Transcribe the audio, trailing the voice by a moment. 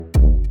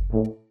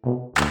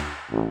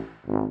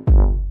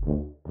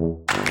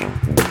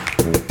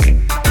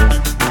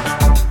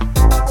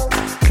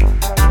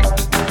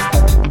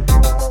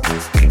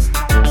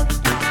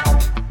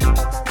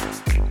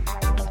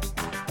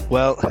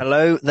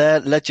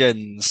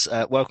Legends,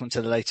 welcome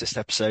to the latest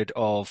episode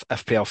of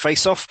FPL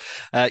Face Off.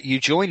 You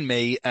join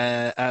me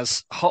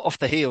as hot off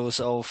the heels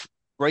of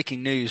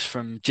breaking news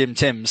from Jim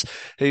Timms,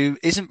 who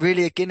isn't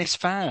really a Guinness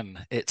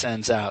fan, it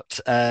turns out.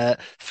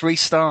 3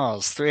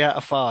 stars, 3 out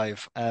of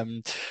 5.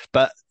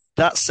 But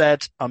that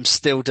said, I'm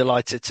still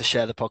delighted to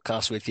share the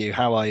podcast with you.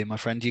 How are you, my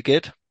friend? You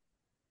good?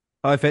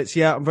 Hi Fitz,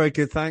 yeah, I'm very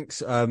good,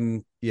 thanks.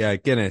 Yeah,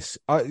 Guinness.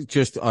 I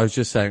was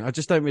just saying, I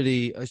just don't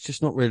really. It's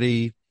just not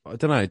really. I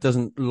don't know. It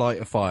doesn't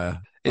light a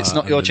fire It's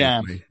not your underneath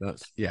jam, me.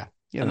 That's yeah,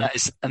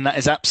 and that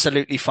is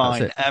absolutely that's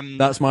fine. it.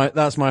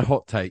 That's my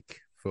hot take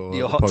for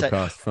Your the hot take.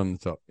 podcast from the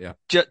top. Yeah.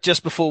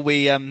 Just before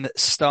we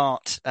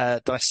start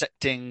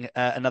dissecting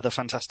another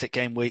fantastic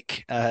game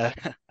week, in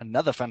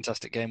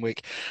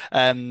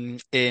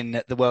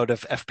the world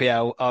of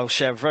FPL, I'll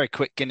share a very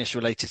quick Guinness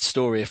related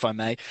story, if I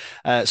may.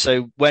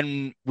 So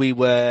when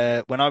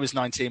I was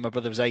 19, my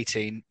brother was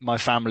 18, my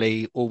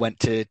family all went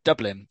to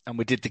Dublin and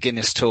we did the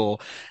Guinness tour.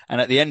 And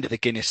at the end of the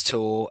Guinness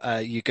tour,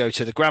 you go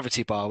to the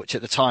Gravity Bar, which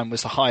at the time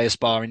was the highest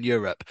bar in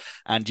Europe,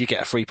 and you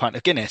get a free pint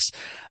of Guinness.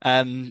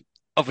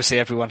 Obviously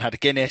everyone had a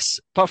Guinness,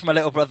 apart from my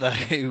little brother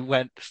who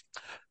went,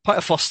 pint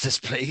of Foster's,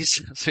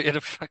 please. So he had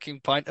a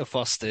fucking pint of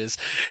Foster's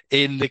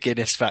in the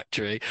Guinness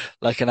factory,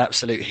 like an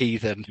absolute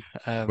heathen.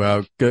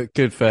 Well,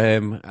 good for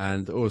him.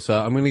 And also,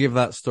 I'm going to give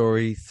that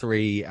story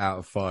 3 out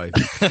of 5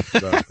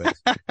 as well,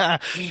 Fitz.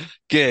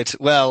 Good.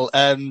 Well,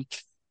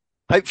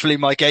 hopefully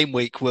my game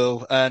week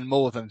will earn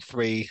more than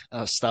 3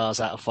 stars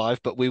out of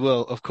 5, but we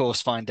will, of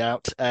course, find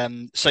out.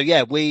 So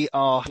yeah, we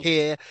are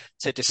here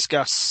to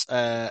discuss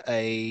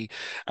an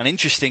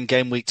interesting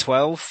game week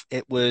 12.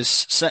 It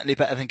was certainly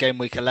better than game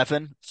week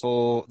 11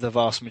 for the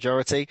vast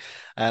majority,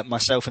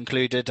 myself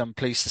included. I'm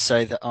pleased to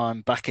say that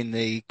I'm back in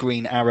the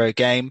Green Arrow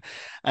game.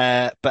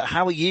 But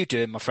how are you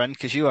doing, my friend?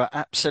 Because you are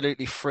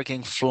absolutely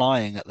frigging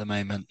flying at the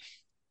moment.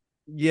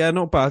 Yeah,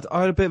 not bad. I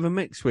had a bit of a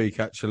mixed week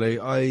actually.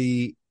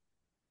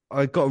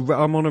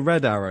 I'm on a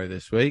red arrow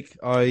this week.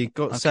 I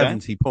got Okay.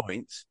 70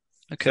 points.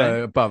 Okay.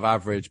 So above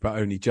average, but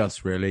only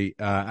just really,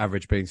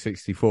 average being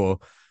 64.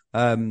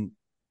 I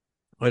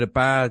had a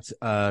bad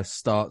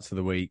start to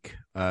the week.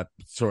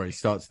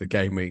 Start to the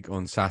game week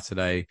on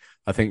Saturday.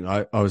 I think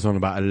I was on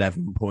about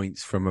 11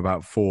 points from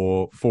about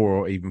four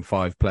or even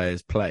 5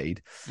 players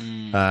played.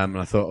 And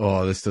I thought,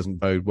 oh, this doesn't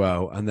bode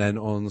well. And then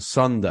on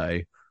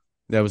Sunday,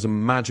 there was a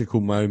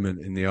magical moment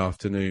in the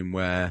afternoon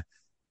where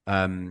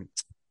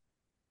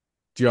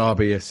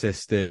Diaby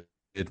assisted,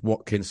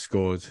 Watkins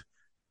scored,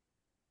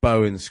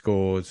 Bowen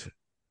scored,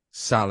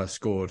 Salah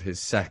scored his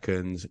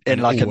second, In and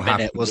it like a all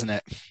minute, happened. wasn't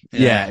it?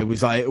 Yeah, it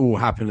was like it all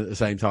happened at the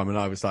same time, and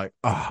I was like,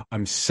 "Oh,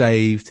 I'm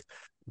saved.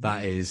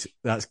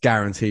 That's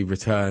guaranteed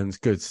returns,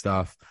 good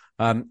stuff."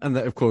 And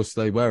that, of course,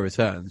 they were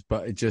returns,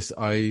 but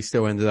I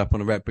still ended up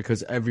on a red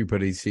because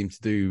everybody seemed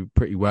to do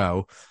pretty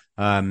well.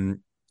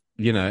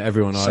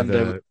 Everyone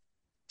Sunday, either,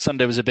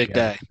 Sunday was a big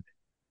yeah, day.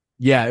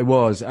 yeah, it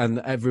was, and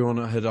everyone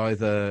had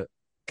either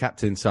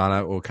Captain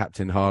Salah or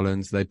Captain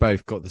Haaland. They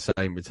both got the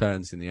same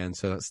returns in the end,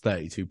 so that's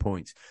 32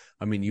 points.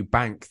 I mean, you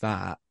bank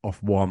that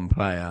off one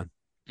player,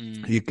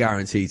 you're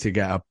guaranteed to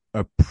get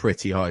a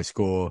pretty high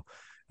score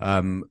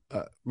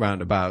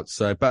roundabout.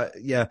 So, but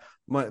yeah,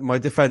 my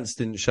defense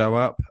didn't show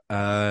up,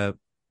 and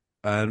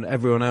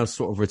everyone else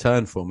sort of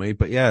returned for me.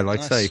 But yeah, like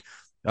I Nice. say,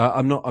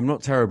 I'm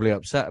not terribly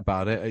upset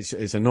about it.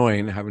 It's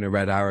annoying having a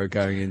red arrow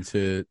going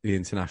into the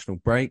international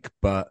break,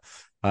 but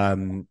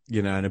and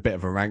a bit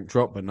of a rank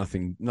drop, but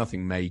nothing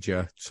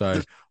major.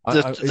 So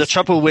The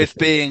trouble it's with just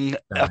being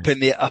up damage. in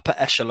the upper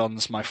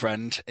echelons, my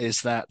friend,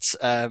 is that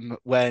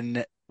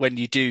when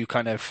you do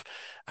kind of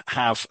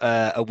have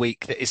a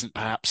week that isn't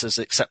perhaps as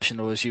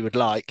exceptional as you would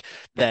like,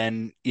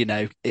 then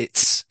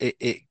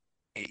it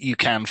you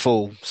can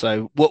fall.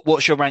 So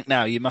what's your rank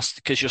now? You must,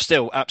 because you're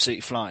still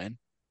absolutely flying.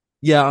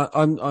 Yeah,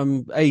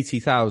 I'm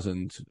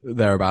 80,000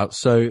 thereabouts,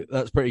 so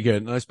that's pretty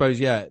good. And I suppose,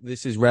 yeah,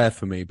 this is rare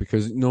for me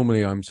because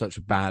normally I'm such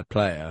a bad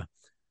player.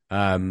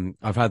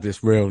 I've had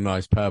this real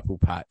nice purple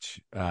patch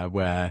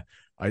where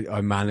I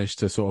managed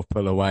to sort of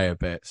pull away a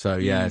bit. So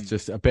yeah, it's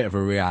just a bit of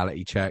a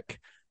reality check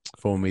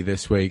for me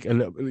this week. A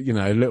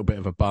little bit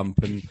of a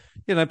bump, and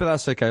but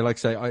that's okay. Like I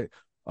say,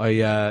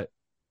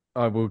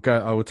 I will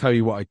tell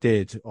you what I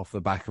did off the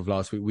back of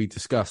last week. We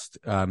discussed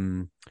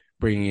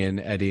bringing in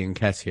Eddie and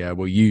Ketia.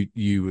 Well,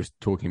 you were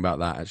talking about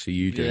that, actually,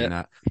 you doing Yeah.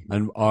 that.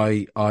 And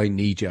I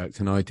knee jerked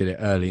and I did it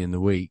early in the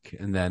week.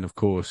 And then, of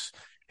course,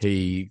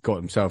 he got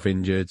himself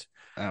injured.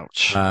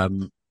 Ouch.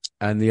 And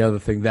the other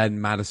thing, then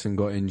Madison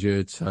got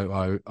injured. So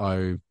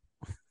I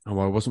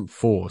wasn't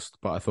forced,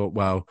 but I thought,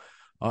 well,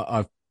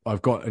 I've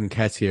got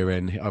Nketiah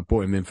in. I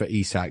brought him in for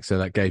Isak, so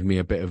that gave me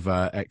a bit of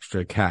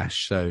extra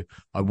cash. So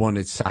I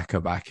wanted Saka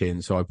back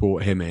in, so I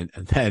brought him in.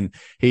 And then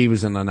he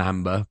was on an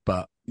amber,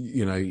 but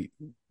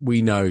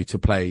we know to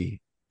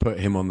put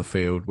him on the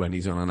field when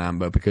he's on an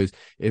amber, because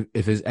if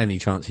there's any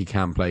chance he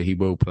can play, he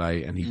will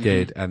play, and he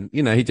did. And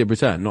he did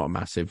return, not a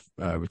massive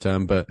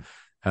return, but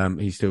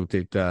he still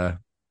did.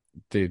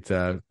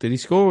 Did he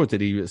score or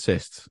did he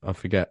assist? I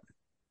forget.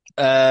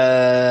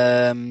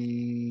 Um,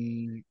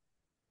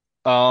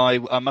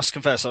 I must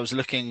confess, I was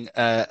looking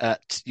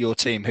at your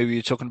team. Who were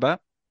you talking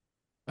about?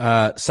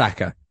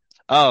 Saka.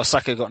 Oh,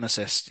 Saka got an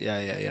assist. Yeah,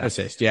 yeah, yeah,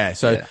 Assist, yeah.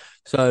 yeah.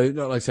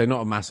 Not like I say,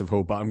 not a massive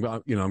haul, but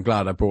I'm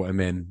glad I brought him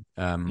in.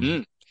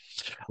 Mm.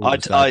 What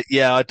was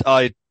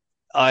that?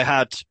 I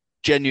had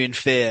genuine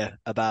fear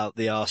about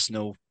the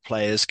Arsenal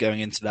players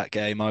going into that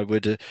game. I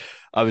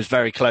was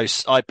very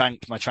close. I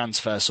banked my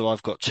transfer, so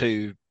I've got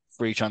two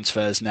free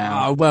transfers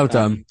now, Oh, well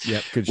done.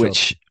 Yep, good job.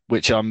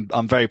 which I'm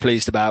very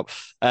pleased about.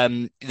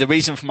 The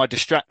reason for my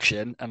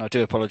distraction, and I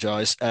do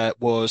apologise,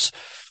 was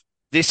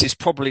this is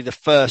probably the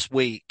first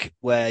week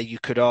where you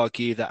could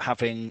argue that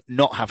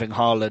not having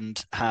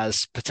Haaland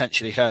has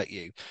potentially hurt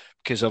you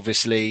because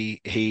obviously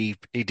he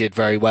did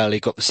very well. He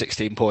got the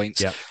 16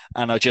 points, Yeah,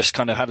 and I just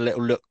kind of had a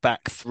little look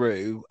back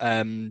through.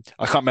 I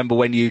can't remember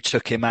when you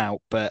took him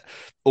out, but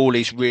all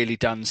he's really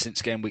done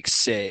since game week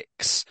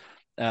 6,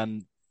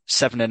 um,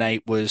 7 and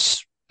 8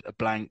 was a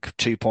blank,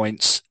 2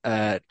 points.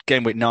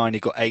 Game week 9 he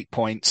got 8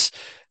 points.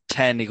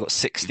 10 he got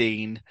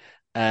 16.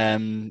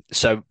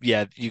 So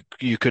yeah,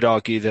 you could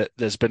argue that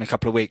there's been a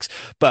couple of weeks,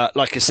 but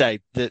like I say,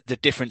 the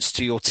difference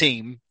to your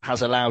team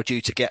has allowed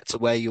you to get to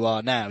where you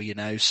are now, you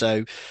know.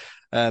 So,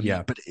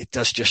 yeah. but it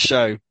does just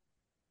show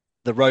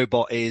the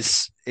robot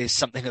is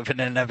something of an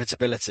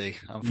inevitability,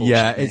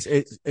 Yeah,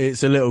 unfortunately.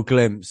 it's a little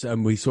glimpse,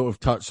 and we sort of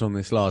touched on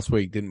this last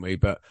week, didn't we?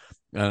 But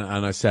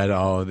and I said,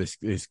 oh, this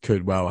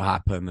could well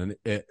happen, and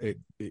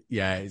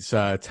yeah, it's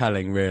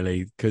telling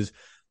really because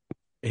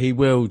he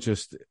will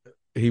just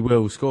he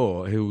will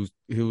score. He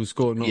will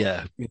score not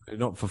Yeah.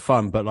 not for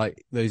fun, but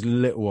like those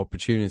little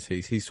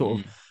opportunities. He's sort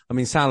of, Mm. I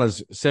mean,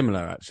 Salah's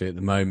similar actually at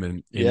the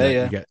moment in Yeah,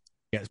 that he yeah,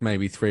 gets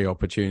maybe three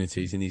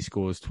opportunities and he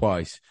scores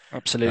twice.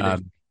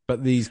 absolutely.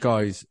 But these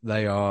guys,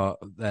 they're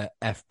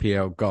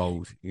FPL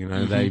gold. You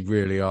know, they Hmm.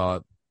 really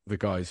are the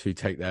guys who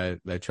take their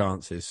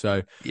chances.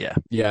 So Yeah,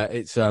 yeah,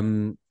 it's a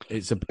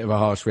bit of a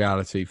harsh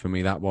reality for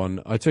me, that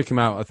one. I took him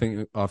out, I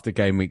think, after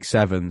game week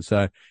 7,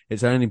 so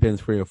it's only been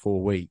 3 or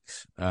 4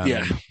 weeks.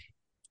 yeah,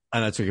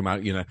 And I took him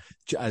out,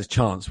 as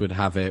chance would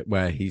have it,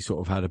 where he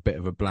sort of had a bit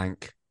of a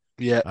blank,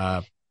 yeah,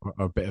 uh, or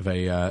a bit of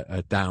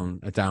a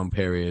down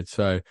period.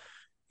 So,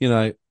 you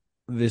know,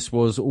 this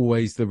was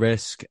always the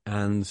risk,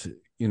 and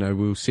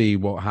we'll see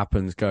what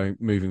happens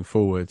moving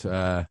forward.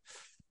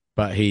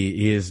 But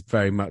he is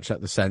very much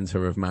at the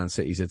center of Man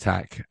City's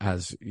attack,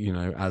 as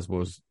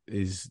was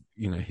his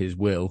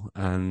will,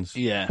 and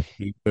yeah.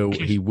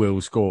 he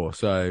will score.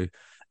 So,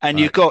 And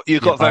you got yeah,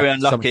 very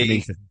something unlucky.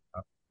 needs to.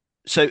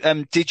 So,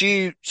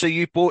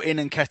 you bought in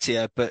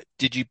Nketiah, but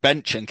did you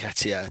bench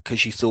Nketiah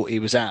because you thought he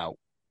was out?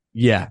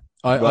 Yeah,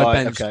 I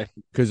Right. benched Okay.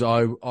 because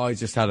I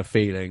just had a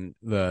feeling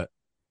that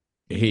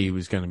he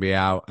was going to be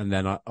out, and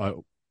then I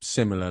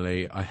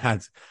similarly I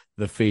had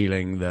the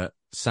feeling that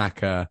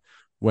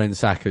when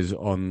Saka's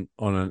on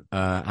an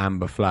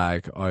amber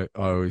flag, I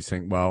always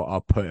think, well,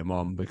 I'll put him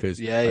on because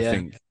Yeah, I yeah.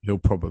 think he'll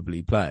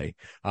probably play.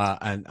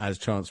 And as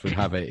chance would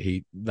have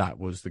it, that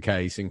was the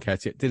case.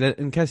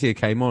 Nketiah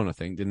came on, I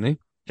think, didn't he?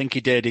 Think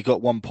he did. He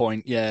got 1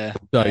 point. Yeah.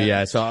 So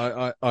yeah,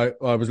 so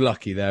I was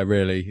lucky there,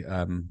 really.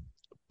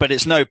 But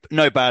it's no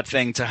bad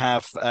thing to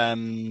have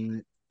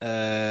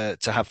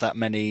that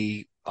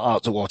many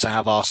or to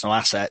have Arsenal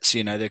assets.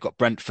 You know, they've got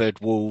Brentford,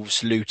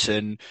 Wolves,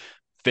 Luton,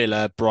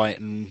 Villa,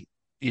 Brighton.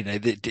 You know,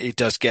 it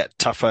does get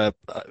tougher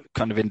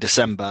kind of in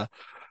December,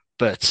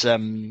 but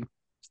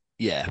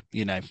yeah,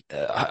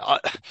 I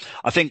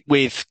think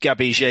with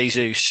Gabby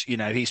Jesus,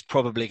 he's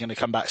probably going to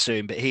come back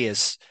soon, but he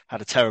has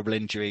had a terrible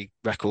injury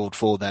record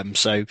for them.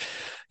 So,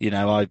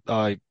 I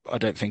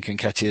don't think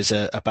Nketiah is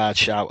a bad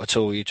shout at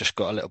all. You just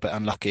got a little bit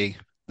unlucky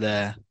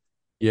there.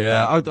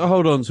 Yeah, I'll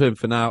hold on to him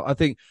for now. I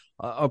think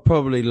I'll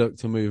probably look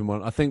to move him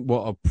on. I think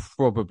what I'll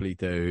probably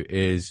do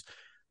is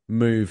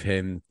move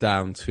him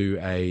down to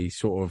a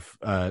sort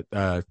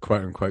of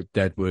quote unquote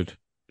Deadwood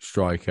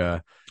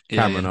striker,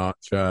 Yeah, Cameron yeah,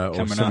 Archer or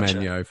Cameron Archer.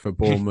 Semenyo for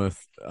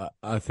Bournemouth.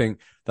 I think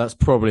that's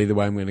probably the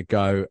way I'm going to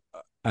go,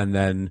 and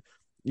then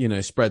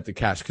spread the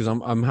cash because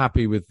I'm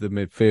happy with the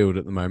midfield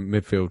at the moment.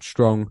 Midfield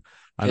strong.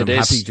 And It I'm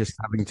happy is. just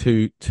having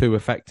two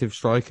effective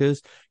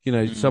strikers.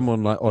 Mm.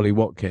 Someone like Ollie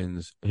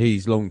Watkins,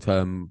 he's a long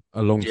term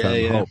Yeah,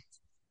 yeah.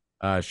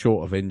 hold,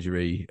 short of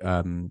injury.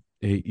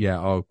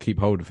 I'll keep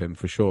hold of him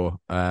for sure.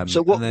 So And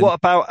then what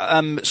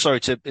about sorry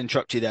to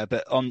interrupt you there,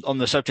 but on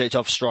the subject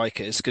of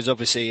strikers, because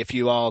obviously if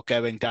you are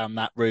going down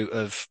that route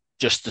of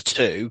just the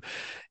two,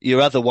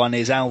 your other one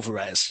is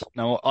Alvarez.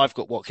 Now I've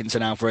got Watkins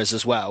and Alvarez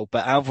as well,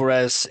 but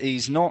Alvarez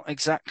he's not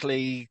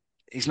exactly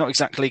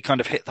kind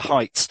of hit the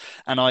heights,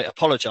 and I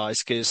apologize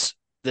because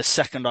the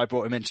second I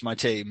brought him into my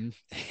team,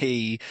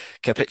 he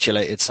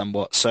capitulated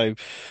somewhat. So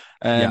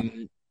yeah,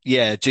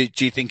 yeah, do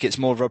you think it's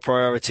more of a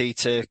priority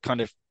to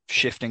kind of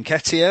shift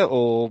Nketiah,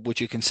 or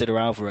would you consider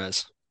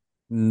Alvarez?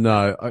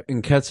 no,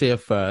 Nketiah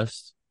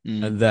first,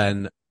 Mm, and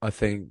then I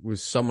think with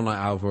someone like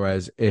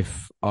Alvarez,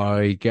 if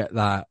I get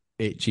that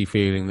itchy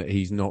feeling that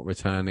he's not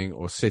returning,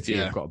 or City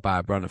have yeah, got a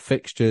bad run of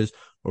fixtures,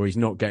 or he's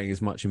not getting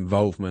as much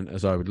involvement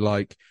as I would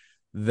like,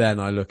 then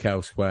I look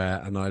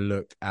elsewhere and I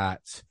look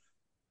at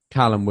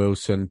Callum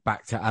Wilson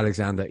back to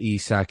Alexander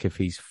Isak if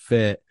he's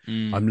fit.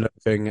 Mm. I'm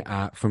looking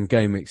at from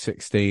game week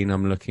 16.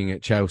 I'm looking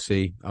at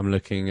Chelsea. I'm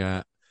looking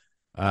at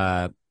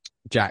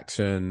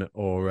Jackson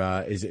or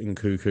is it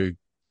Nkuku?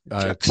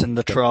 Uh, Jackson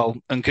the troll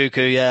and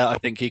Cuckoo. Yeah, I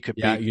think he could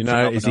yeah, be you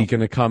know, is he phenomenal. going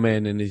to come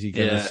in and is he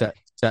going to Yeah.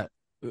 set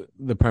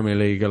the Premier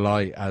League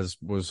alight as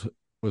was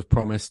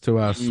promised to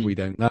us? Mm. We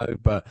don't know,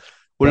 but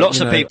Well, you lots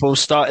of know, people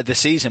started the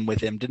season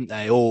with him, didn't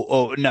they?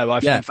 Or no,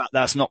 yeah, in fact,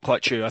 that's not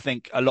quite true. I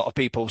think a lot of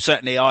people,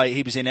 certainly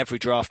he was in every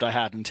draft I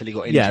had until he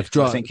got yeah, injured.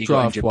 So I think he got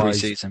draft injured wise,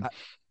 pre-season.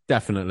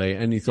 definitely.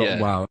 And you thought, Yeah.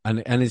 wow,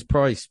 and his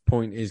price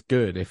point is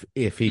good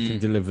if he can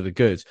Mm. deliver the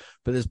goods.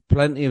 But there's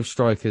plenty of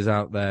strikers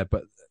out there,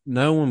 but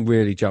no one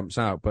really jumps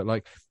out. But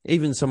like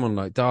even someone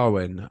like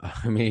Darwin,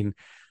 I mean,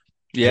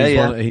 Yeah,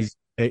 yeah.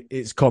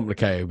 it's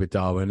complicated with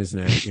Darwin, isn't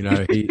it? You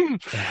know,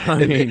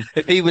 I mean,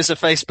 If he was a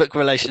Facebook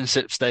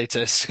relationship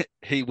status,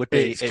 he would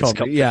be. It's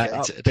yeah,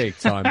 complicated. big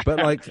time. But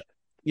like,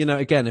 you know,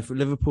 again, if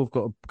Liverpool have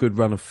got a good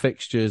run of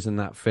fixtures and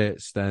that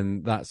fits,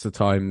 then that's the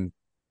time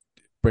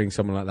bring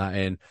someone like that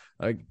in.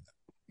 Like,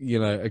 you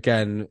know,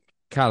 again,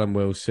 Callum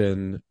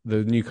Wilson,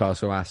 the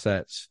Newcastle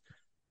assets,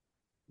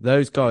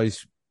 those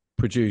guys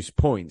produce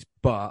points,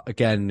 but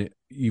again,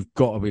 you've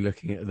got to be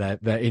looking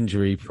at their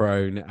injury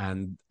prone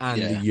and the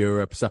Yeah,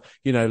 Europe. So,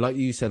 you know, like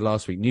you said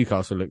last week,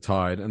 Newcastle looked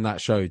tired, and that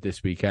showed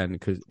this weekend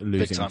because big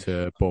losing time.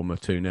 to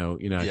Bournemouth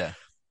 2-0, you know, Yeah.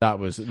 that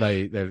was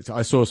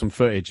I saw some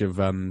footage of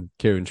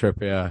Kieran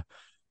Trippier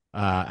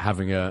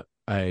having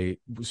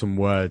some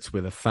words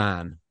with a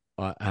fan.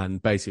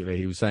 And basically,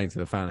 he was saying to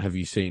the fan, "Have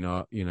you seen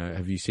our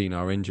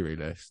injury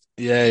list?"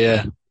 Yeah,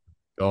 yeah.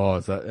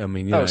 God, I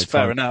mean, you That know, was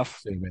fair times enough.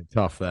 seem a bit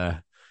tough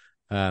there.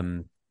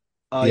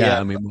 Oh Yeah, yeah,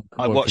 I mean,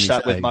 what can you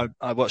say?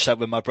 I watched that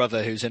with my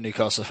brother who's a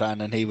Newcastle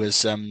fan, and he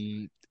was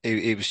he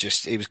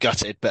was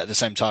gutted, but at the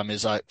same time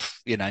he's like,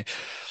 you know,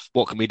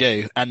 what can we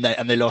do? And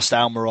they lost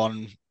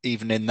Almiron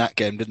even in that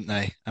game, didn't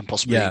they? And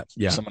possibly Yeah,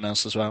 yeah, someone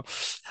else as well.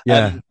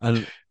 yeah,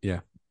 and yeah,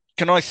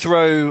 Can I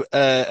throw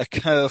a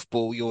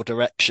curveball your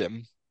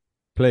direction?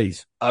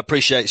 please. I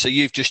appreciate. So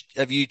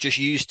have you just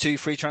used two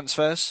free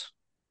transfers?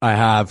 I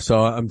have,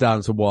 so I'm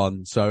down to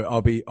one. So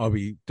I'll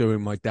be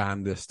doing my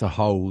damnedest to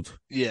hold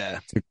Yeah.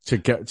 to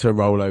get to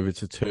roll over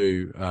to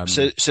two.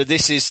 So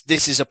this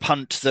is a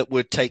punt that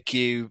would take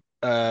you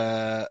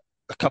a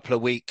couple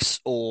of weeks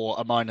or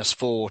a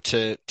 -4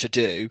 to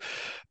do,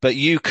 but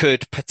you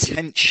could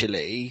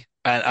potentially,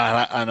 and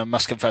I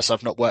must confess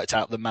I've not worked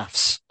out the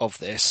maths of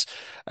this.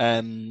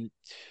 Um,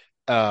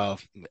 I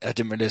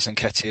didn't realize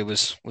Nketiah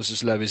was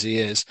as low as he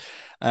is,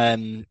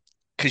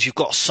 because you've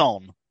got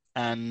Son,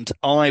 and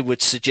I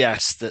would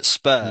suggest that hmm,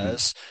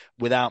 Spurs,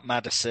 without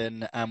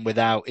Madison and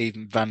without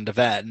even Van der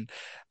Ven,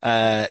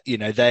 you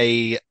know,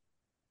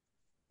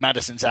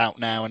 Madison's out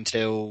now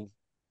until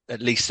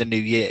at least the new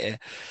year.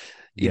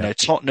 You yeah, know,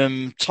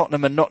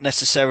 Tottenham are not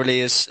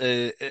necessarily as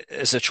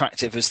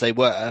attractive as they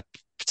were,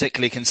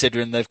 particularly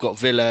considering they've got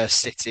Villa,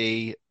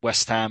 City,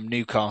 West Ham,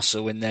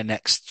 Newcastle in their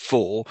next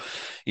four.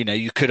 You know,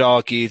 you could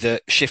argue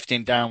that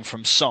shifting down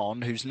from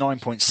Son, who's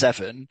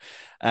 9.7,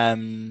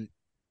 um,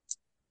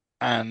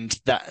 and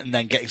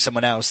then getting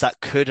someone else that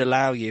could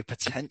allow you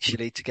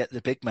potentially to get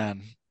the big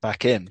man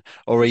back in.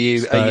 Or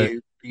so are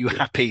you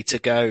happy to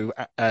go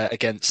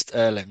against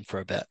Erling for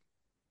a bit?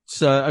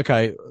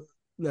 okay.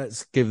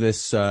 Let's give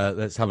this.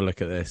 Let's have a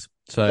look at this.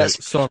 So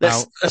Let's Son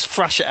out. let's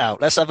thrash it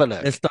out. Let's have a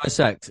look. Let's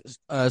dissect.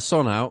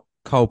 Son out.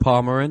 Cole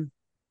Palmer in.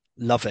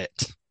 Love it.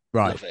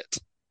 Right. Love it.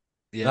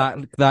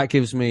 Yeah. That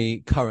gives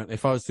me current.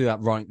 If I was to do that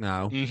right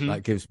now, Hmm.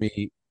 that gives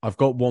me. I've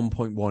got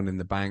 1.1 in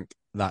the bank.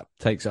 That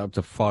takes it up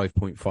to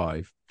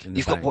 5.5 in the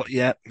You've got bank. what?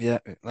 Yeah, yeah.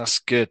 That's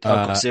good.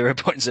 I've got Uh,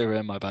 0.0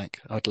 in my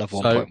bank. I'd love so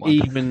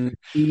 1.1.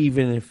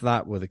 even if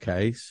that were the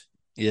case,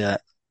 Yeah.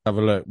 have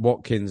a look.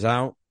 Watkins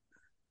out.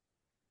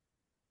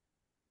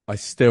 I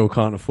still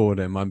can't afford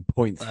him. I'm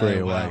point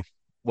 0.3 Oh, wow. away.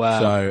 Wow.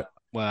 So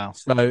Wow.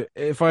 so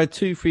if I had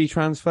two free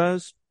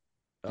transfers,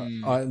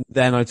 Mm,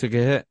 then I took a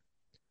hit.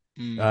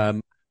 mm.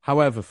 Um,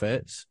 however,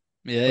 Fitz,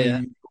 Yeah, yeah.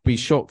 you'll be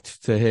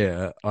shocked to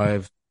hear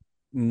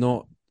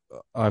not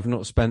I've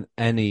not spent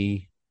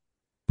any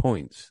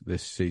points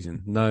this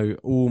season. No,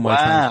 all my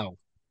transfers Wow.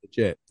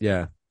 legit.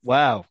 Yeah,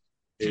 Wow.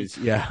 is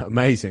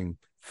amazing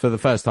for the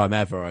first time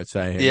ever. I'd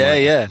say in Yeah, my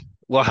yeah.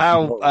 Well,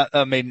 how, FPL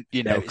I mean,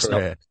 you know,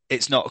 career.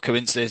 it's not a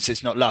coincidence.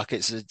 It's not luck.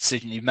 It's a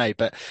decision you've made,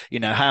 but you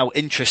know, how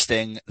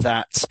interesting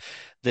that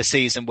the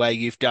season where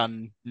you've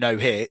done no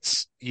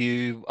hits,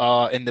 you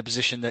are in the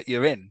position that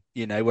you're in,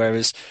 you know,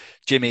 whereas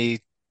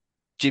Jimmy,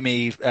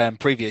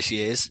 previous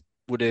years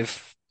would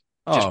have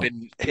just Oh,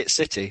 been hit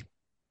city.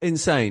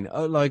 insane!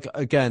 Like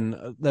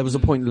again, there was a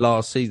Mm. point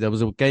last season. There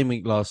was a game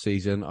week last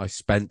season. I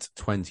spent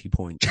 20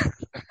 points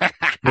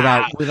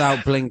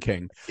without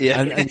blinking,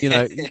 Yeah.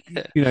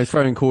 and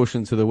throwing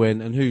caution to the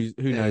wind. And who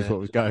knows Yeah. what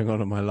was going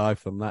on in my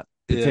life on that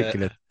Yeah.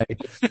 particular day.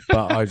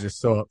 But I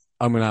just thought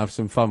I'm going to have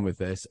some fun with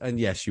this. And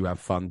yes, you have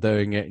fun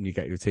doing it, and you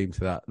get your team to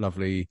that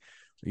lovely,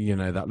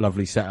 that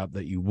lovely setup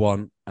that you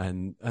want.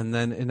 And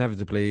then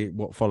inevitably,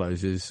 what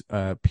follows is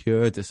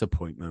pure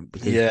disappointment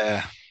because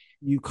Yeah.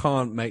 you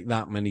can't make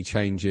that many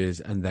changes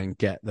and then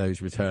get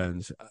those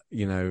returns.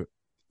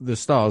 The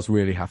stars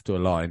really have to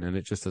align, and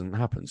it just doesn't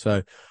happen.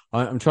 So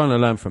I'm trying to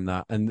learn from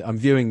that, and I'm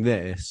viewing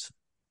this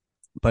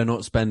by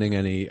not spending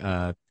any,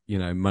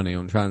 money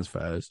on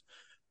transfers.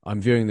 I'm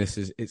viewing this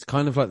as it's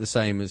kind of like the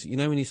same as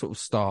when you sort of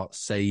start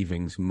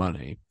saving some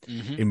money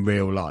Hmm. in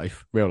real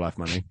life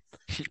money.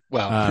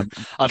 Well, Um,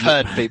 I've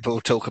heard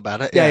people talk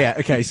about it. yeah, Yeah. yeah.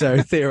 Okay, so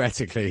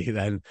theoretically,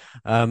 then,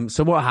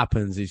 so what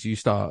happens is you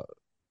start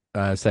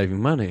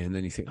saving money, and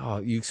then you think, oh,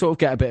 you sort of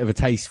get a bit of a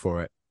taste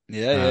for it,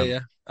 Yeah, yeah, um, yeah.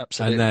 and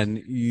Absolutely.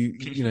 then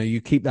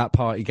you keep that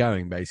party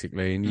going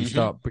basically, and you Hmm.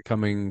 start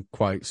becoming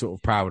quite sort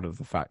of proud of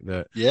the fact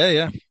that Yeah,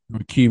 yeah.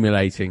 you're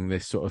accumulating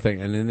this sort of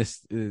thing. And in this,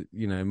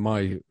 in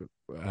my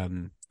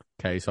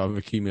case, I've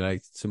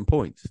accumulated some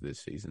points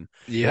this season.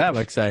 You have.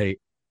 Like I say,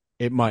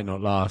 it might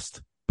not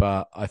last,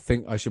 but I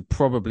think I should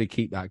probably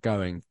keep that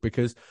going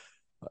because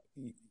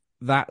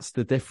that's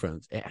the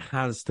difference. It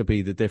has to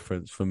be the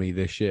difference for me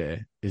this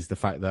year is the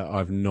fact that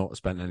I've not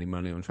spent any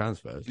money on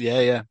transfers Yeah,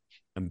 yeah.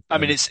 and, I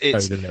mean, and it's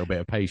showed a little bit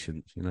of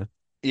patience.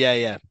 yeah,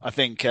 yeah. I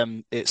think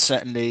it's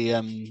certainly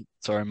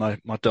sorry, my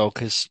dog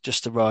has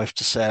just arrived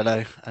to say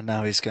hello and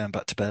now he's going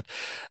back to bed.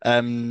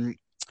 Um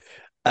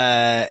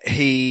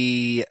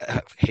it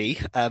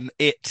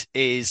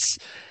is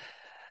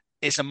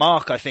it's a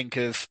mark I think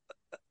of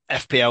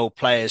FPL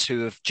players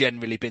who have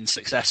generally been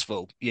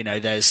successful.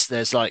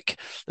 There's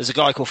a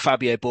guy called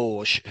Fabio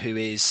Borges who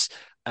is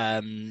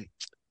um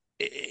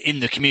in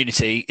the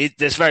community.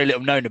 There's very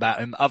little known about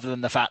him other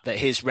than the fact that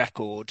his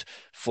record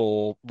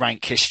for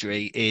rank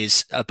history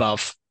is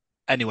above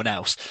anyone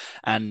else.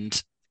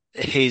 And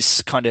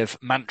his kind of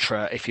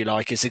mantra, if you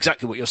like, is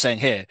exactly what you're saying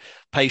here.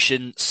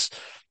 Patience,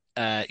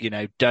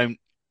 don't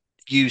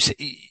use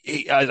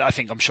I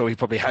think I'm sure he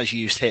probably has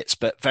used hits,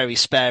 but very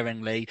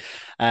sparingly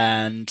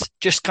and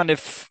just kind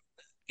of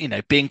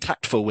being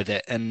tactful with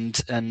it and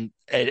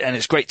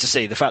it's great to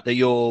see the fact that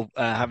you're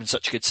having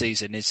such a good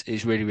season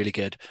is really really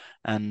good,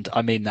 and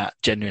I mean that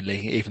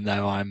genuinely even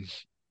though I'm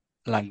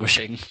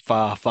languishing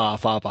far far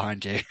far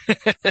behind you.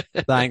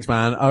 Thanks,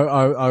 man.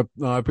 I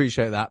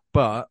appreciate that.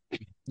 But,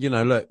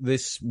 look,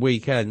 this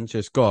weekend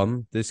just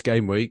gone, this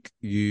game week,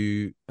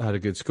 you had a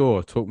good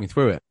score. Talk me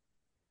through it.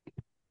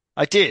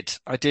 I did.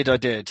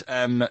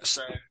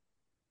 So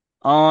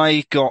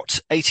I got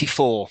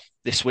 84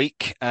 this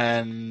week.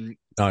 Could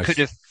Nice.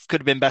 have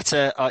could have been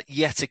better.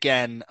 Yet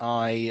again,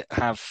 I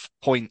have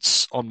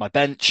points on my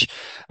bench.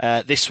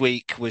 This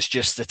week was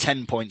just the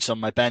 10 points on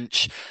my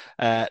bench.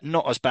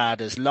 Not as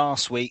bad as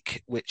last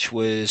week, which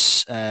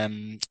was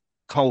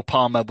Cole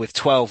Palmer with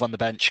 12 on the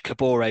bench,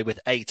 Kabore with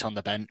 8 on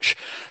the bench.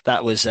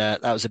 That was a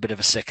bit of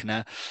a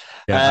sickener.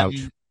 Yeah, ouch.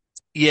 Um,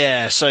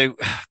 yeah, so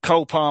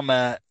Cole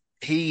Palmer,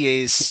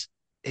 he is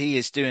he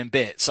is doing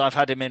bits. I've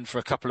had him in for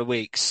a couple of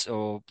weeks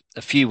or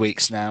a few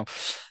weeks now.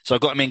 So I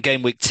got him in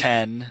game week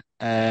 10,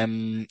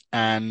 and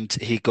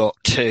he got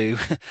 2.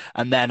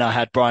 And then I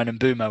had Brian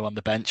Mbumo on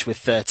the bench with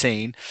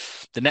 13.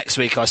 The next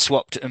week I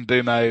swapped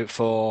Mbumo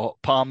for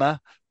Palmer.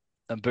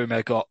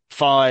 Mbumo got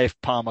 5,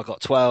 Palmer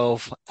got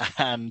 12.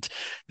 And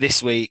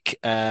this week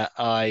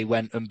I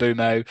went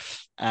Mbumo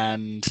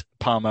and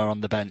Palmer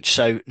on the bench.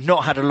 So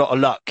not had a lot of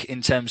luck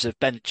in terms of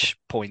bench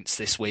points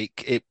this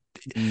week.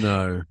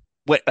 No.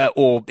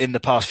 Or in the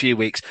past few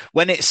weeks,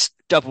 when it's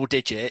double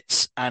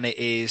digits and it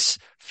is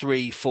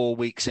 3, 4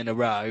 weeks in a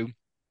row,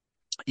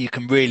 you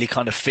can really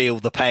kind of feel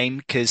the pain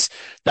because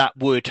that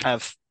would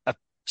have a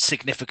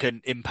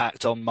significant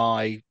impact on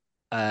my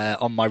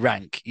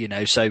rank.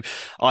 So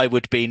I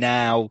would be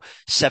now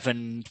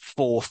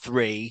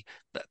 743,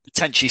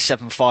 potentially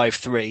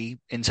 753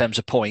 in terms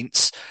of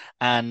points,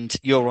 and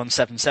you're on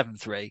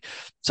 773.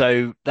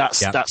 So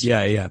that's Yeah, that's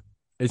yeah, yeah.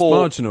 It's four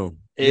marginal.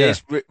 it Yeah,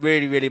 is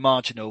really, really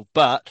marginal.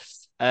 But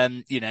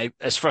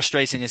as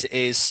frustrating as it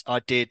is, I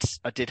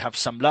did have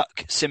some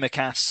luck.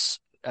 Simicast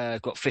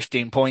got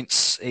 15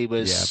 points. He yeah,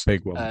 was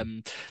big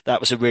one. that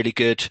was a really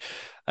good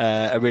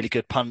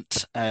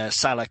punt.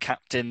 Salah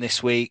captain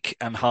this week,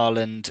 and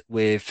Haaland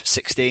with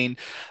 16.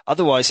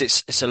 Otherwise,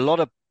 it's a lot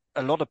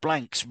of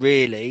blanks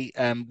really.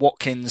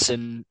 Watkins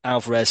and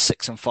Alvarez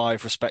 6 and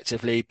 5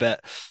 respectively,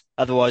 but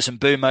otherwise,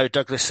 Mbumo,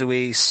 Douglas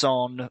Luiz,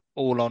 Son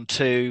all on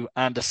 2,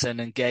 Anderson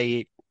and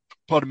Gay.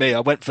 Pardon me, I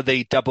went for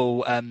the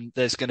double.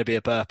 There's going to be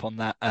a burp on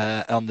that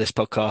on this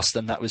podcast,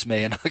 and that was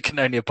me, and I can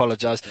only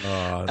apologise.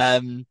 Oh, It's a yeah,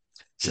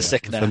 it's a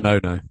sickener.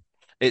 no-no.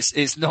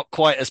 It's not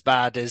quite as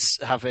bad as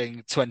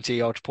having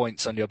 20 odd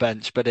points on your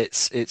bench, but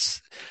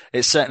it's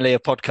certainly a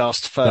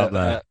podcast It's up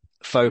there.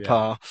 faux Yeah.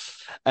 pas.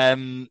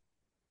 Um,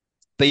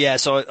 but yeah,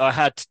 so I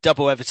had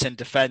double Everton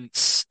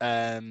defence,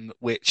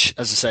 which,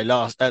 as I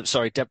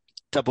say,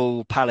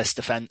 double Palace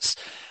defence.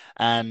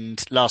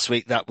 And last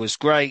week that was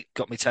great,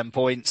 got me 10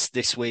 points.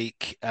 This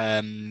week,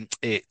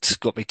 it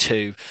got me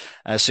 2.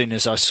 As soon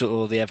as I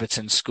saw the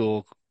Everton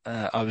score,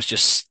 I was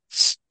just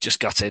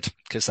gutted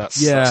because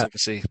that's Yeah,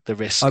 obviously the I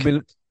risk.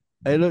 mean,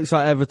 it looks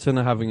like Everton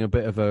are having a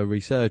bit of a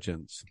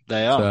resurgence.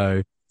 They are. So,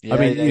 I Yeah,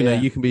 mean, yeah,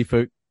 yeah. you can be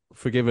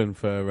forgiven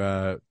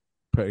for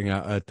putting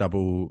out a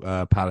double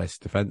Palace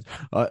defense.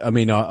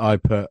 I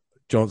put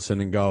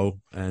Johnson in goal,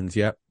 and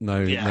yep,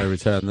 Yeah, no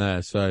return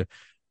there. So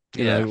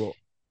you yeah. know,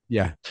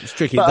 yeah, it's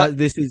tricky. But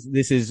This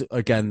is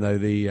again though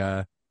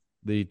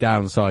the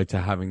downside to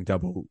having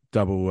double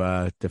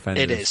it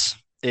defenders. is.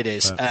 It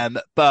is.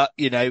 But But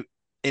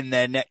in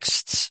their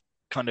next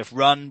kind of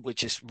run,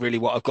 which is really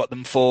what I've got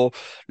them for,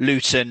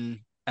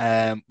 Luton,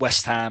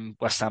 West Ham.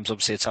 West Ham's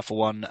obviously a tougher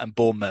one, and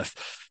Bournemouth.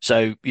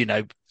 So,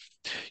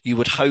 you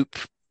would hope,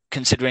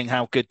 considering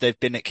how good they've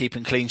been at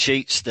keeping clean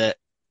sheets, that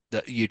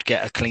you'd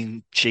get a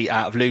clean sheet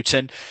out of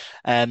Luton.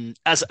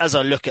 As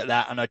I look at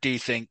that, and I do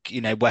think,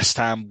 West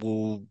Ham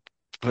will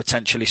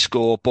potentially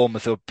score,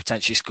 Bournemouth will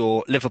potentially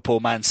score, Liverpool,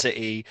 Man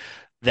City,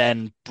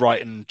 then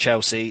Brighton,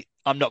 Chelsea.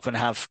 I'm not going to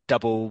have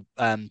double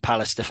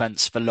Palace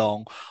defence for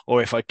long,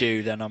 or if I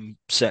do, then I'm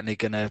certainly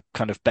going to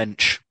kind of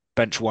bench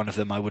one of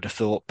them, I would have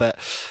thought. But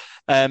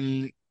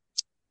um,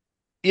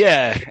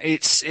 yeah,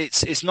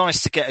 it's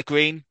nice to get a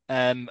green.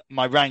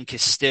 My rank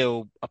is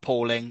still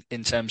appalling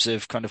in terms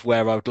of kind of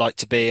where I would like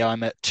to be.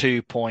 I'm at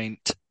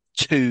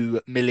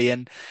 2.2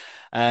 million.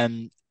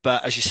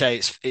 But as you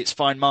say, it's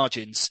fine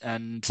margins,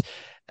 and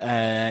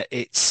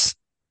it's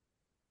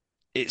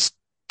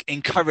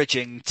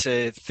encouraging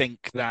to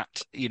think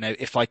that,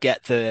 if I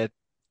get the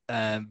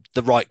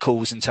right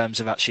calls in terms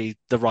of actually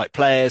the right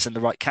players and the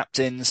right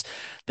captains,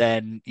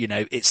 then,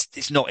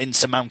 it's not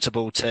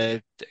insurmountable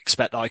to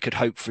expect that I could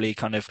hopefully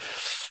kind of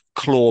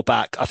claw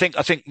back. I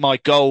think my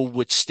goal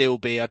would still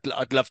be,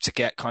 I'd love to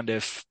get kind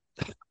of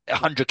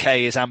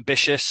 100k is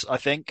ambitious, I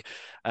think,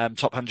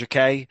 top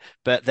 100k,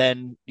 but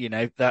then,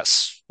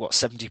 that's what,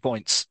 70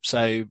 points. So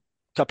a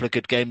couple of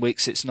good game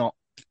weeks, it's not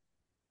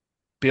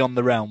beyond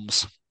the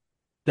realms.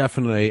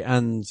 definitely,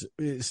 and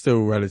it's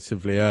still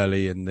relatively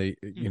early in the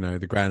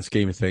grand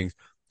scheme of things.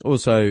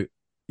 Also,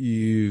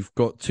 you've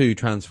got two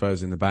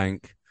transfers in the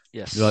bank.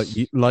 Yes.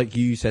 Like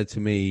you said to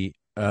me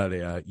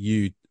earlier,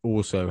 you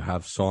also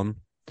have Son.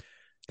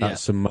 Yeah.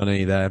 That's some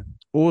money there.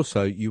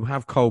 Also, you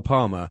have Cole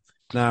Palmer.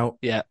 Now,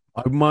 Yeah.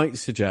 I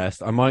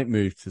might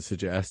move to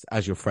suggest,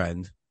 as your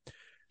friend,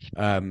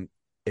 um,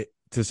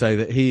 to say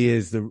that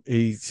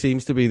he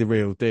seems to be the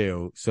real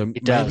deal. So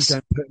It does.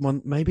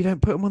 maybe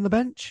don't put him on the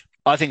bench.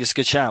 I think it's a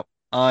good shout.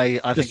 I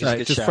think it's a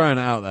good Just shout. throwing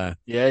it out there.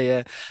 Yeah,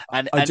 yeah.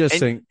 And I and, just and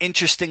think,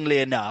 interestingly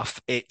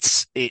enough,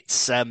 it's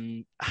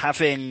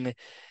having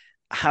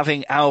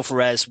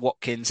Alvarez,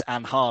 Watkins,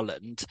 and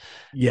Haaland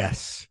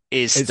yes,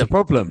 is it's a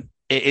problem.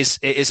 it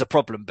is a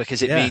problem,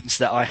 because it Yeah. means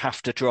that I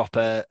have to drop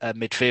a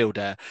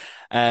midfielder.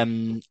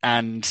 And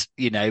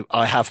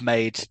I have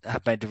made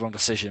the wrong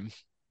decision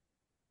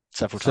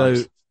several So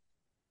times.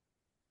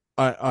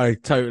 I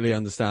totally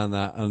understand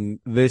that. And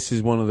this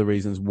is one of the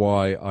reasons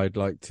why I'd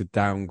like to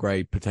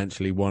downgrade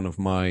potentially one of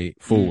my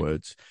Mm,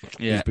 forwards, is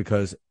yeah,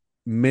 because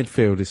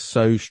midfield is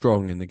so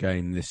strong in the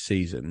game this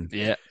season,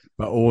 yeah.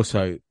 but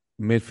also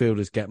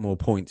midfielders get more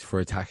points for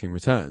attacking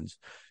returns.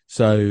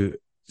 So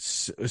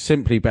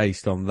simply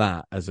based on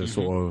that as a Hmm.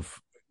 sort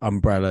of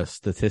umbrella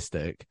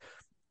statistic,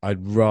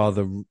 I'd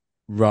rather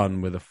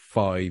run with a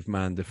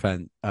five-man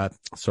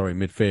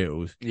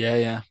midfield Yeah,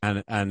 yeah.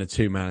 and a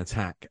two-man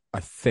attack. I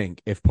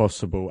think, if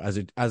possible, as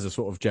a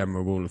sort of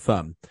general rule of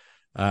thumb.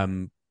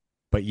 Um,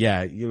 but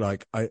yeah, you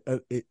like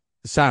it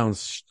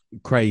sounds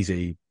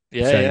crazy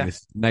Yeah, saying yeah.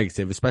 this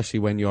negative, especially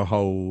when your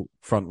whole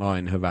front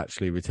line have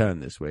actually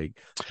returned this week.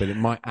 But it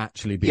might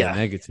actually be a Yeah.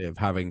 negative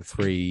having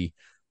three,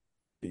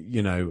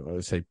 I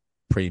would say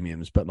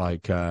premiums, but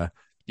like Yeah,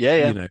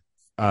 yeah. you know,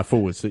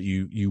 forwards that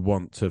you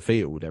want to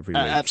field every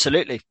week.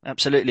 Absolutely,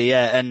 absolutely,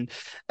 yeah. And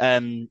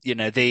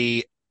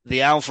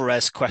the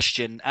Alvarez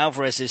question.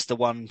 Alvarez is the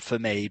one for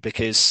me,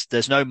 because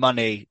there's no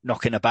money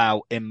knocking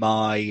about in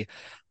my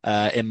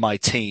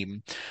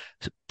team,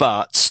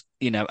 but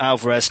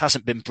Alvarez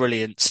hasn't been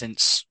brilliant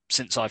since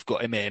I've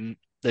got him in.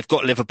 They've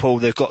got Liverpool,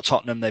 they've got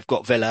Tottenham, they've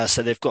got Villa,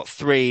 so they've got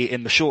three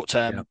in the short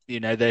Yeah. term.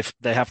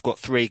 They have got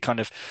three kind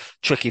of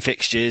tricky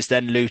fixtures,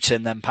 then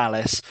Luton, then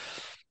Palace.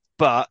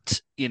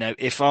 But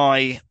if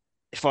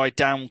I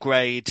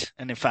downgrade,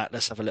 and in fact,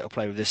 let's have a little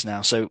play with this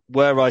now. So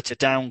were I to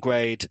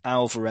downgrade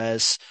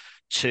Alvarez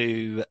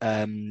to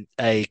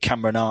a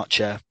Cameron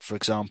Archer, for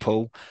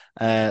example,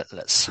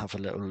 let's have a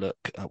little look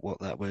at what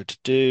that would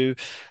do,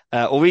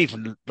 or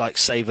even like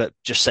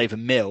just save a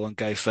mil and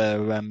go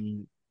for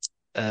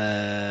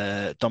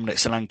Dominic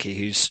Solanke,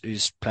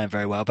 who's playing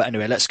very well. But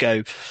anyway, let's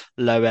go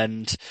low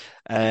end.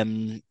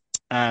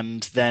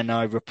 And then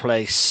I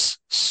replace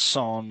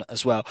Son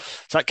as well.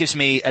 So that gives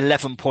me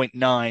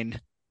 11.9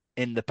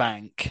 in the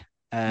bank.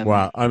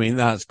 Wow, I mean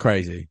that's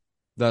crazy.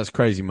 That's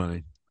crazy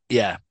money.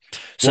 Yeah.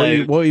 What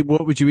So,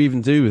 what would you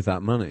even do with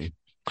that money?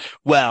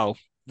 well,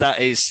 that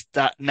is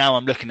that. Now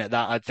I'm looking at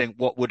that, I think,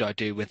 what would I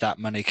do with that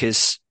money?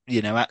 Because,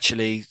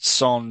 actually,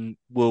 Son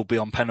will be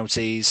on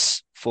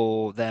penalties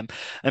for them,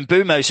 and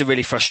Bumo's are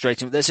really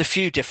frustrating. There's a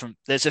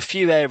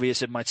few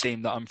areas of my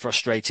team that I'm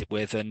frustrated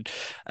with, and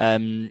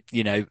I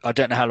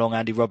don't know how long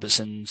Andy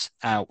Robertson's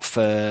out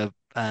for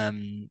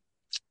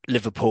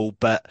Liverpool,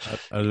 but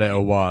A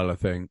little while, I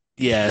think.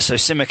 Yeah, so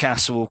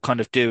Simicast will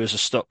kind of do as a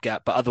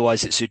stopgap, but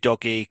otherwise it's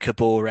Udogi,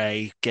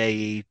 Kabore,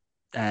 Gay,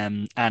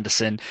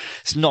 Anderson.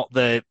 It's not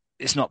the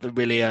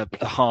really a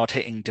hard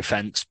hitting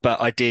defense, but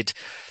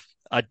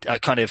I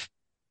kind of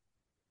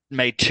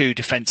made two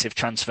defensive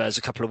transfers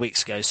a couple of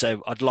weeks ago,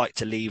 so I'd like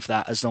to leave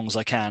that as long as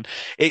I can.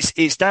 It's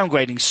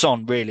downgrading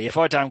Son really. If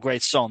I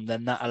downgrade Son,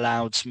 then that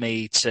allows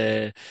me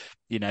to,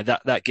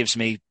 that gives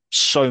me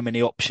so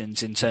many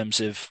options in terms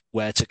of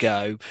where to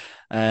go.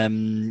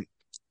 Um,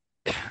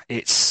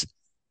 it's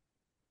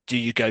Do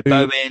you go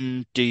Who?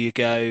 Bowen? Do you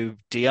go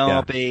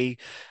Yeah. Diaby?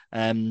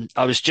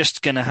 I was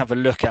just going to have a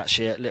look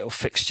actually at a little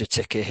fixture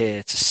ticker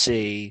here to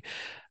see.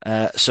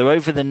 So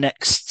over the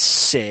next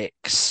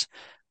six,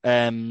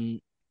 um,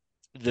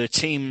 the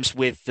teams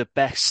with the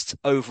best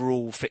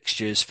overall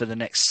fixtures for the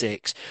next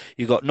six,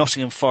 you've got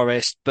Nottingham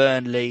Forest,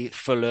 Burnley,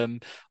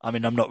 Fulham. I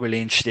mean, I'm not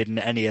really interested in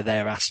any of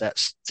their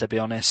assets, to be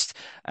honest.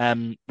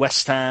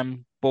 West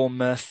Ham,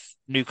 Bournemouth,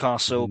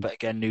 Newcastle, Mhm. but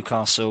again,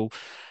 Newcastle.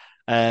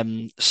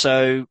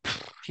 So,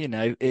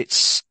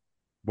 it's,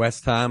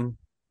 West Ham,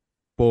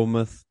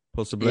 Bournemouth,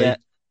 yeah, possibly.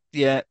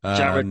 yeah,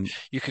 Jared, Um,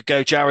 you could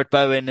go Jared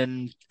Bowen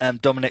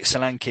and Dominic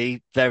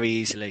Solanke very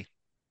easily.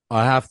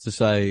 I have to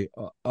say,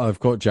 I've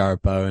got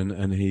Jared Bowen,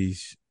 and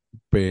he's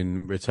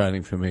been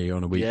returning for me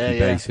on a Yeah, weekly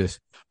yeah, basis.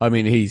 I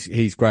mean,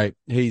 he's great.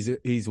 He's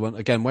one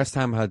again. West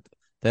Ham had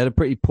a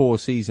pretty poor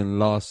season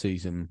last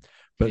season,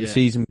 but the yeah.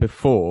 season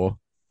before,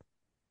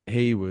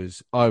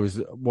 I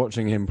was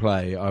watching him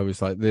play. I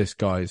was like, this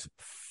guy's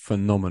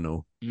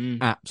phenomenal,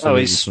 Mm. Oh,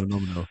 absolutely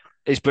phenomenal.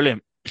 he's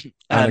brilliant.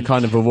 And I Um,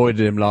 kind of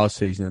avoided him last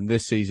season. And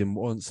this season,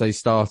 once they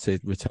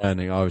started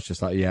returning, I was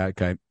just like, yeah,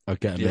 okay, I'll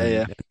get him yeah,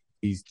 in. yeah.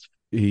 He's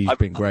he's I,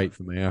 been great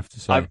for me, I have to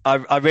say.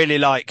 I really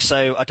like,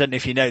 so I don't know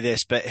if you know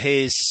this, but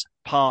his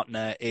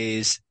partner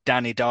is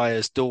Danny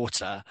Dyer's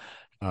daughter,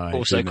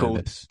 I do also know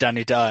called this.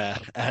 Danny Dyer.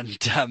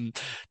 And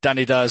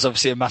Danny Dyer is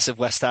obviously a massive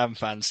West Ham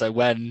fan. So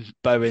when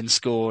Bowen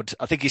scored,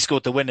 I think he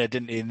scored the winner,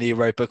 didn't he, in the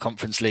Europa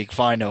Conference League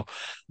final?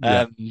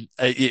 Yeah, Um,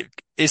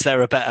 is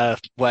there a better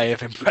way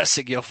of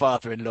impressing your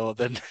father-in-law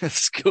than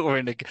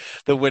scoring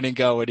the winning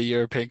goal in a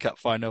European Cup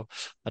final?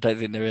 I don't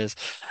think there is.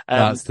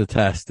 Um, that's the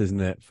test, isn't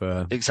it,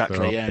 for exactly,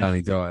 old yeah.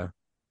 Danny Dyer?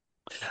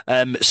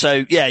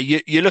 So yeah,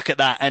 you look at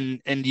that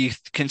and you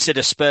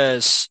consider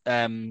Spurs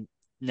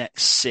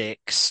next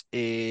six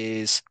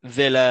is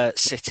Villa,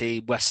 City,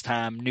 West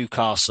Ham,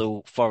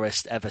 Newcastle,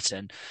 Forest,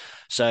 Everton.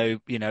 So,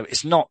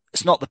 it's not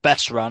the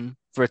best run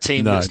for a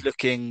team No. that's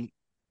looking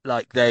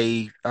like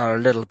they are a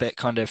little bit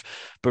kind of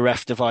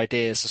bereft of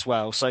ideas as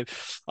well. So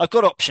I've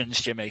got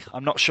options, Jimmy.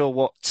 I'm not sure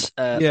what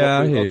Yeah,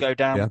 I route I'll hear you. go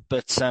Yeah. down,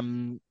 but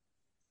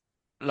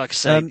like I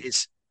say, Um,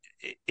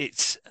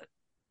 it's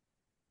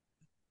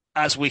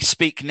as we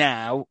speak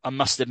now, I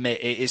must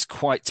admit it is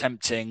quite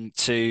tempting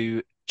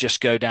to just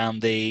go down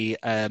the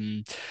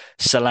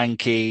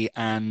Solanke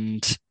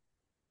and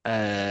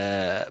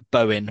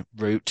Bowen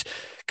route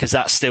because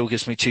that still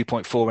gives me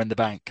 2.4 in the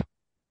bank,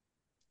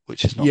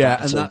 which is not yeah,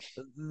 bad at and all.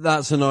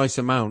 that's a nice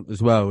amount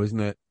as well, isn't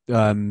it?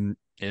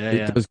 Yeah,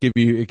 It yeah, does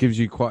it gives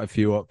you quite a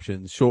few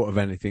options, short of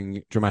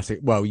anything dramatic.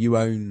 Well, you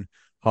own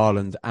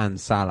Haaland and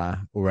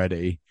Salah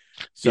already,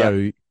 yeah.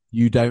 so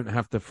you don't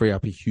have to free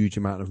up a huge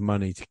amount of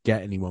money to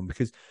get anyone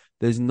because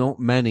there's not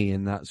many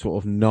in that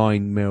sort of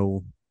 9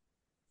 mil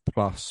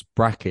plus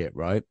bracket,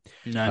 right?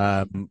 No,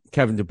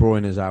 Kevin De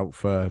Bruyne is out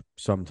for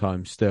some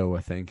time still,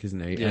 I think, isn't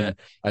he? yeah.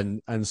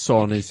 And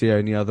Son is the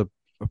only other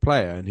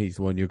player, and he's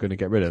the one you're going to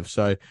get rid of.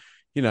 So,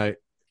 you know,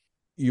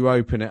 you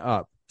open it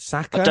up.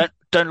 I Saka,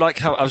 don't like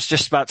how I was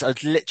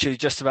literally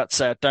just about to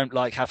say I don't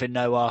like having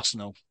no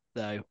Arsenal.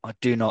 Though I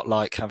do not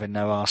like having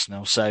no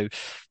Arsenal. So,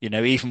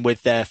 even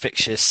with their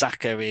fixtures,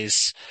 Saka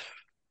is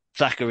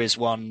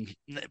one.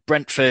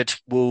 Brentford,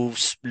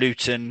 Wolves,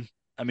 Luton.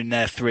 I mean,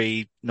 they're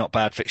three not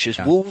bad fixtures.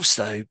 yeah, Wolves,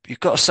 though, you've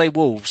got to say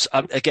Wolves.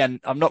 Again,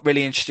 I'm not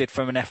really interested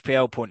from an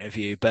FPL point of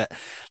view, but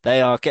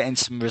they are getting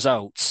some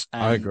results.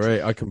 I And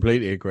agree. I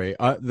completely agree.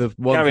 The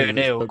one Gary thing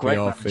that's O'Neill, put me great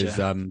off is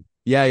manager.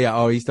 yeah, yeah.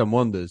 Oh, he's done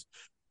wonders.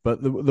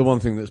 But the one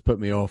thing that's put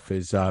me off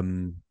is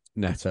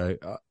Neto.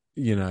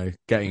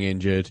 Getting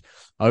injured.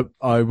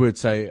 I would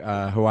say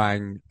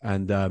Huang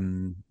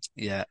and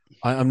Yeah,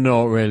 I'm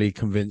not really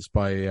convinced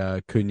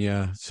by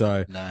Cunha.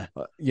 So, no,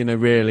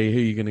 really, who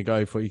are you going to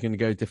go for? You're going to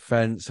go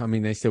defense. I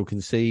mean, they still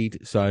concede.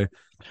 So,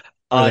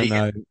 I don't I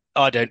know.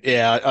 I don't.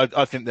 Yeah,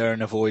 I think they're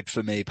in a void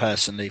for me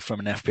personally from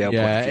an FPL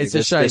point of Yeah, view. it's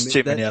a There's shame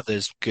too that, many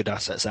others good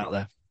assets out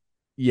there.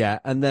 yeah,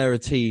 and they're a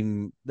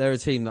team. They're a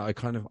team that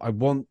I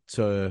want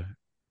to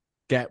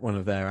get one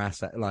of their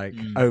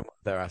Mm. own one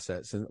of their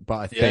assets. But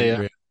I Yeah, think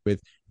yeah. really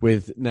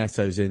with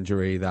Neto's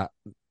injury, that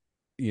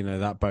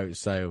that boat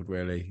sailed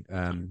really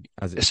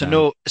as it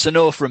stands. It's a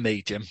no from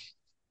me, Jim.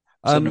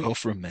 It's a Um, no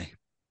from me.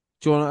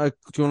 do you want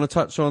to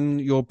touch on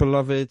your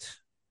beloved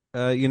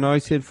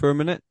United for a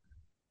minute?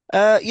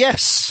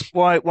 Yes.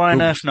 Why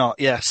on Well, earth not?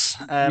 Yes.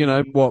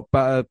 what,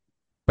 but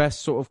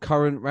best sort of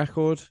current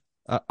record,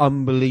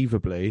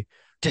 unbelievably.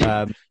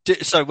 Um,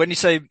 So when you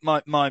say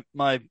my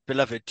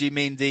beloved, do you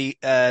mean the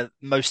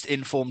most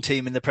informed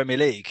team in the Premier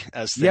League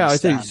as yeah, things I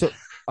do. stand? So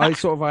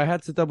I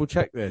had to double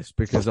check this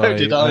because So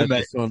did I I, heard mate.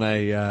 this on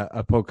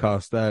a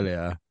podcast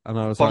earlier, and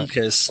I was like,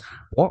 Bonkers.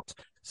 what?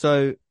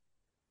 So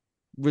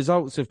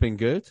results have been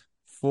good,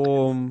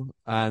 form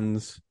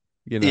and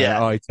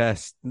Yeah, eye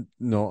test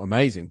not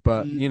amazing,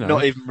 but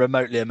not even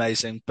remotely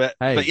amazing. But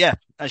hey, yeah,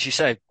 as you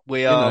say,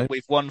 you know,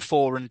 we've won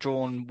four and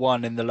drawn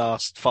one in the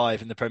last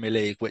five in the Premier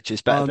League, which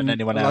is better than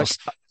anyone like else.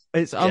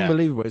 it's Yeah,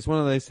 unbelievable. It's one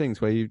of those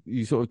things where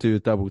you sort of do a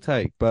double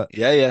take, but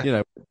yeah,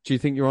 yeah. do you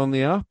think you're on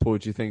the up, or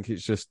do you think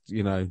it's just just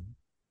Um,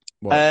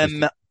 a bit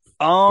of a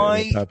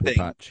I purple think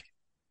patch?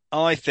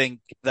 I think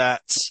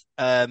that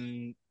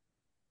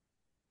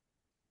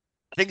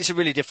I think it's a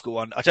really difficult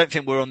one. I don't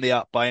think we're on the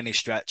up by any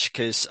stretch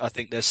because I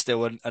think there's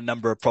still a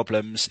number of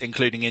problems,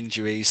 including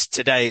injuries.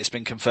 Today, it's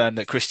been confirmed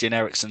that Christian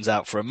Eriksen's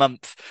out for a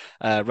month.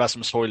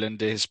 Rasmus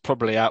Højlund is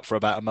probably out for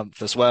about a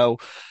month as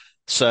well.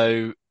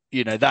 So,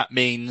 that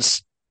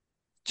means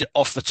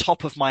off the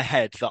top of my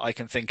head that I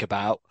can think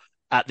about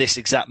at this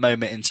exact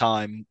moment in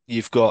time,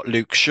 you've got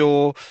Luke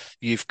Shaw,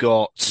 you've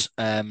got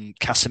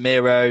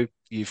Casemiro,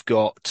 you've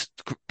got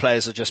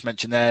players I just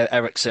mentioned there,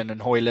 Ericsson and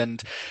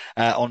Hoyland,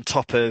 on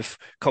top of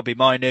Kobe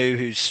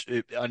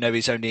Mainu, I know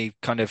he's only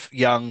kind of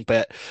young,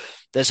 but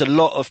there's a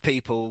lot of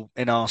people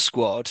in our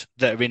squad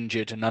that are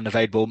injured and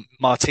unavailable.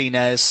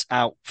 Martinez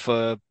out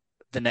for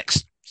the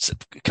next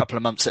couple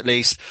of months at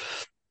least.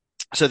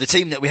 So the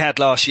team that we had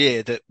last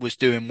year that was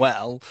doing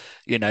well,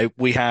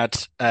 we had,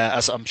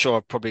 as I'm sure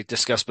I've probably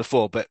discussed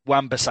before, but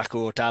Wan-Bissaka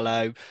or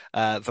Dalot,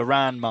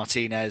 Varane,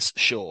 Martinez,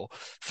 Shaw.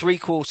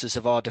 Three-quarters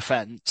of our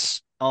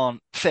defence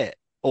aren't fit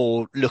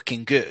or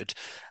looking good.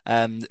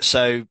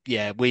 So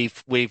yeah,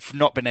 we've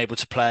not been able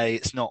to play.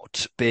 It's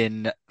not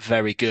been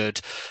very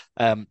good.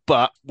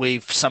 But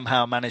we've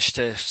somehow managed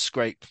to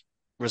scrape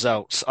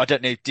results. I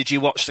don't know. Did you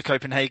watch the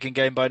Copenhagen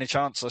game by any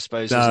chance? I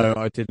suppose is No,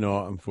 I did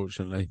not,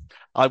 unfortunately.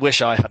 I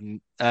wish I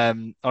hadn't.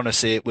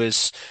 Honestly,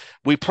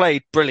 we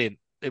played brilliant.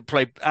 It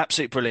played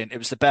absolutely brilliant. It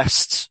was the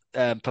best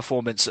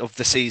performance of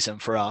the season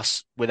for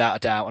us, without a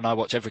doubt. And I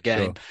watch every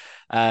game.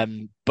 Sure.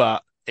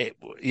 But it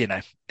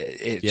Yeah,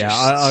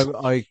 I, just,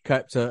 I, I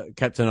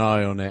kept an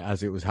eye on it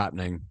as it was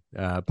happening,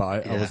 but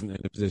I yeah, wasn't in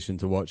a position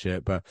to watch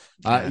it. But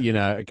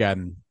yeah,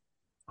 again,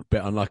 a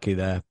bit unlucky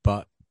there.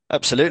 But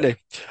absolutely.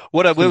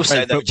 What I some will say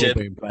great though, football Jim,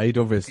 being played,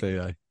 obviously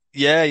though.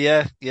 yeah,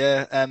 yeah,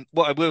 yeah.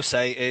 What I will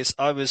say is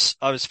I was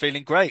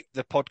feeling great.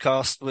 The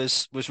podcast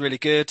was really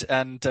good,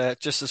 and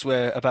just as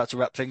we're about to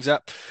wrap things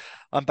up,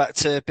 I'm back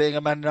to being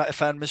a Man United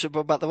fan,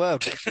 miserable about the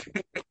world.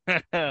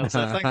 So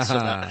thanks for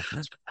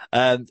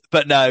that.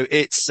 But no,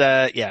 it's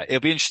yeah, it'll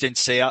be interesting to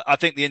see. I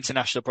think the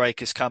international break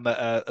has come at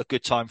a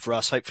good time for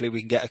us. Hopefully, we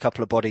can get a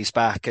couple of bodies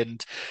back,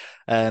 and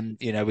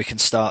we can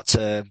start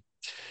to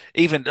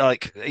even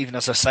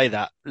as I say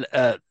that,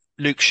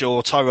 Luke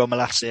Shaw, Tyrell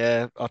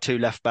Malacia, our two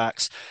left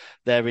backs,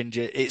 they're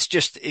injured. It's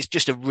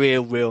just a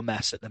real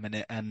mess at the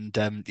minute, and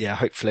yeah,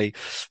 hopefully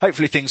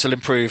things will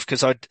improve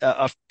because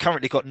I've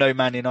currently got no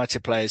Man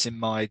United players in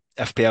my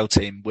FPL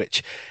team,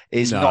 which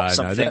is not No, no.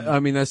 something I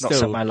mean, there's not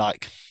something still I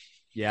like.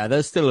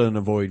 there's still an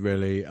avoid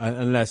really,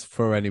 unless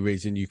for any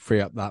reason you free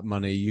up that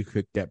money, you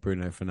could get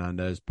Bruno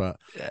Fernandes. But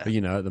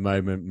Yeah, at the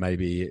moment,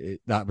 maybe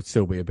that would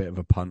still be a bit of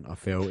a punt. I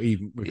feel,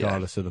 even yeah,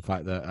 regardless of the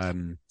fact that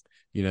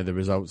the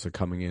results are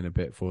coming in a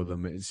bit for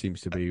them. It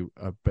seems to be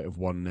a bit of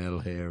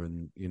 1-0 here,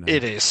 and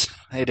it is.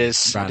 It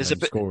is a random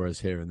bit. scorers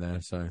here and there.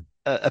 So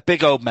A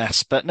big old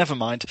mess, but never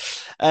mind.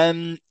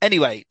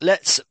 Anyway,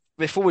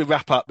 before we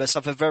wrap up, let's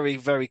have a very,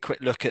 very quick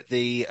look at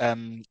the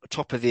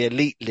top of the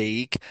Elite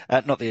League,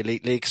 not the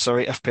Elite League,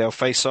 sorry, FPL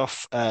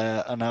Face-Off.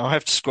 And I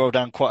have to scroll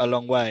down quite a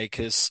long way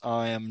because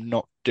I am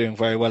not doing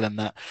very well in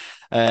that.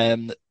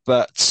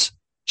 But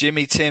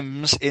Jimmy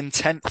Timms in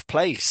 10th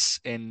place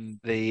in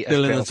the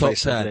still in the FPL top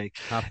Face-Off 10. League.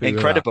 Happy with that.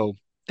 Incredible.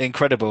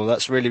 Incredible.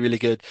 That's really, really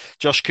good.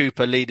 Josh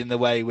Cooper leading the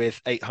way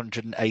with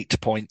 808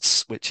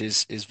 points, which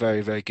is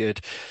very, very good.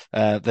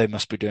 They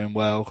must be doing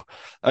well.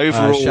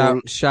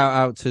 Overall, Shout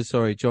out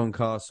to John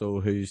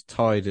Castle, who's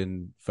tied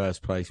in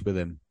first place with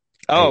him.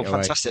 oh, 808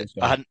 fantastic.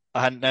 also.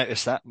 I hadn't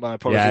noticed that. My Yeah,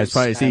 apologies.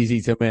 it's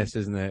easy to miss,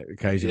 isn't it, Yeah,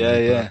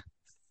 occasionally? But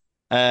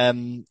yeah.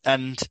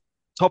 And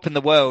top in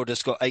the world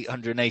has got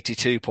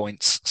 882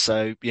 points.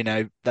 So,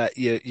 that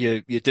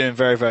you're doing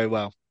very, very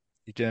well.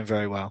 You're doing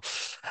very well.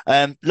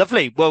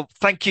 Lovely. Well,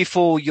 thank you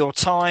for your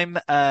time,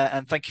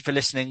 and thank you for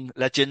listening,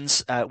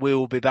 legends. We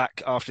will be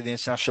back after the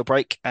international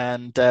break,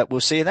 and we'll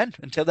see you then.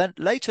 Until then,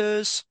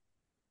 laters.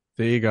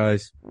 see you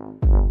guys.